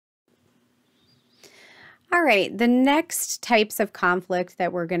All right, the next types of conflict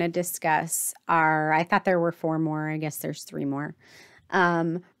that we're going to discuss are, I thought there were four more, I guess there's three more.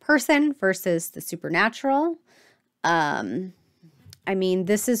 Person versus the supernatural. Um, I mean,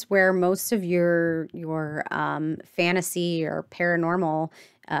 this is where most of your fantasy or paranormal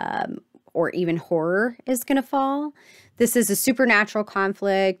um, or even horror is going to fall. This is a supernatural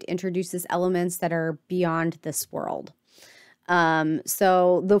conflict, introduces elements that are beyond this world.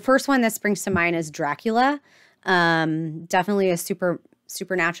 So the first one that springs to mind is Dracula. Definitely a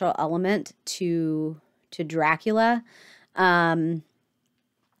supernatural element to Dracula. Um,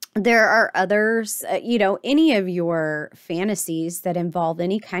 there are others, any of your fantasies that involve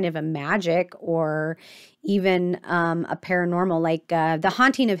any kind of a magic or even a paranormal, like The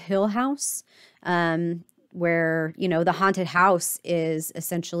Haunting of Hill House, where, the haunted house is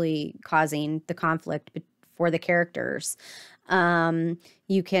essentially causing the conflict for the characters.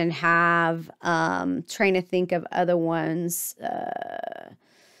 You can have, trying to think of other ones.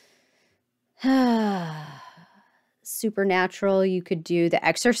 Supernatural, you could do The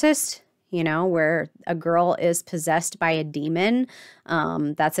Exorcist, where a girl is possessed by a demon.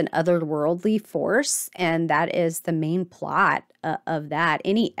 That's an otherworldly force, and that is the main plot of that.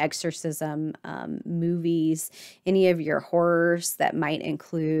 Any exorcism movies, any of your horrors that might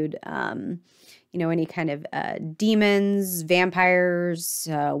include, any kind of demons, vampires,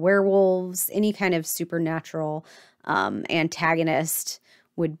 werewolves, any kind of supernatural antagonist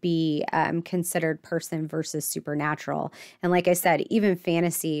would be considered person versus supernatural. And like I said, even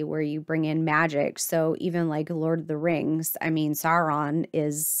fantasy where you bring in magic. So even like Lord of the Rings, I mean, Sauron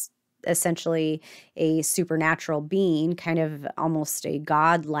is essentially a supernatural being, kind of almost a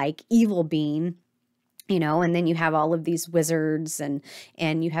godlike evil being. And then you have all of these wizards and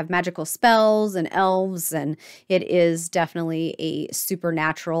you have magical spells and elves, and it is definitely a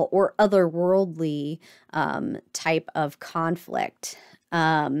supernatural or otherworldly type of conflict.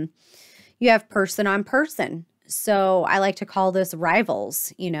 You have person on person. So I like to call this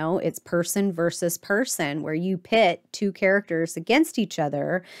rivals. It's person versus person, where you pit two characters against each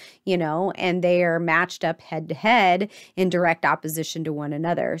other, and they are matched up head to head in direct opposition to one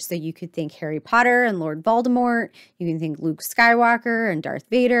another. So you could think Harry Potter and Lord Voldemort. You can think Luke Skywalker and Darth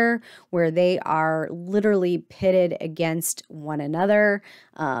Vader, where they are literally pitted against one another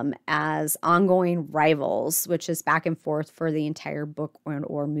as ongoing rivals, which is back and forth for the entire book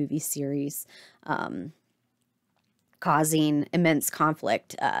or movie series. Causing immense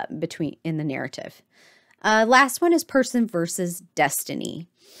conflict in the narrative. Last one is person versus destiny.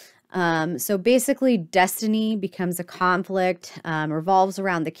 So basically, destiny becomes a conflict, revolves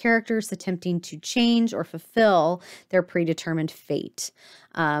around the characters attempting to change or fulfill their predetermined fate,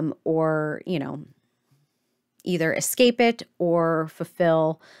 or, either escape it or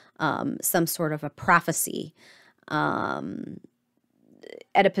fulfill some sort of a prophecy.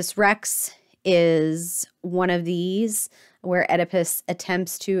 Oedipus Rex is one of these, where Oedipus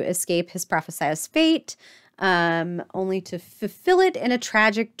attempts to escape his prophesied fate, only to fulfill it in a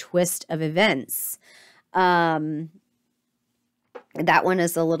tragic twist of events. That one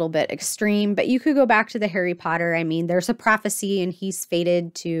is a little bit extreme, but you could go back to the Harry Potter. I mean, there's a prophecy and he's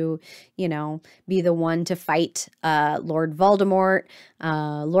fated to, be the one to fight Lord Voldemort.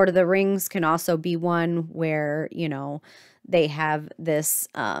 Lord of the Rings can also be one where, they have this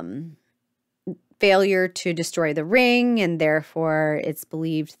failure to destroy the ring, and therefore it's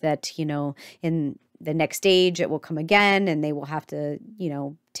believed that, in the next age it will come again and they will have to,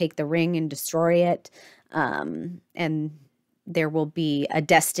 take the ring and destroy it. And there will be a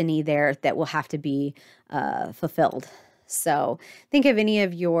destiny there that will have to be fulfilled. So think of any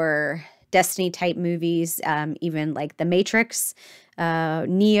of your destiny type movies, even like The Matrix.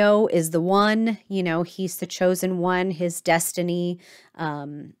 Neo is the one, he's the chosen one. His destiny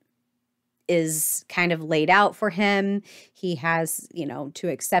is kind of laid out for him. He has, to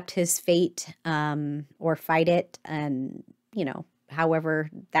accept his fate or fight it. And, however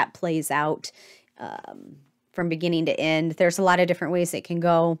that plays out from beginning to end. There's a lot of different ways it can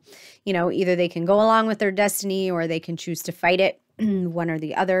go. Either they can go along with their destiny or they can choose to fight it, one or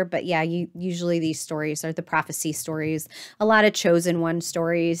the other. But yeah, usually these stories are the prophecy stories. A lot of chosen one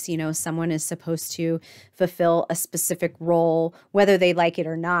stories, someone is supposed to fulfill a specific role, whether they like it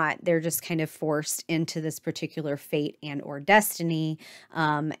or not. They're just kind of forced into this particular fate and or destiny.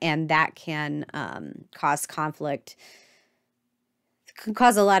 And that can cause conflict. Can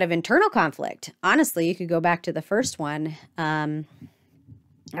cause a lot of internal conflict. Honestly, you could go back to the first one.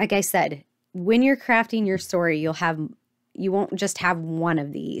 Like I said, when you're crafting your story, you'll have won't just have one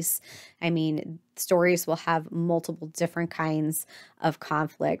of these. I mean, stories will have multiple different kinds of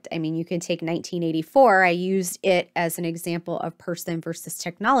conflict. I mean, you can take 1984. I used it as an example of person versus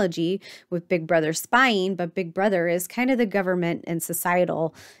technology with Big Brother spying, but Big Brother is kind of the government and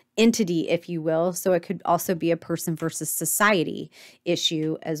societal entity, if you will. So it could also be a person versus society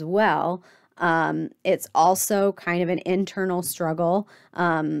issue as well. It's also kind of an internal struggle,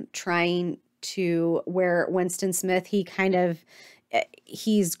 trying to where Winston Smith,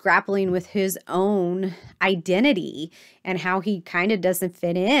 he's grappling with his own identity and how he kind of doesn't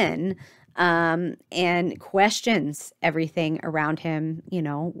fit in, and questions everything around him,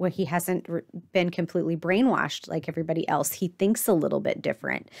 where he hasn't been completely brainwashed like everybody else. He thinks a little bit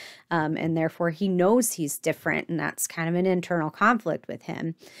different, and therefore he knows he's different, and that's kind of an internal conflict with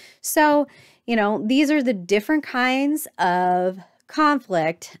him. So, these are the different kinds of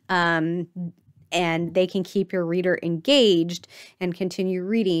conflict, and they can keep your reader engaged and continue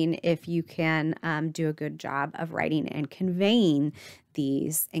reading if you can do a good job of writing and conveying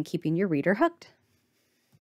these and keeping your reader hooked.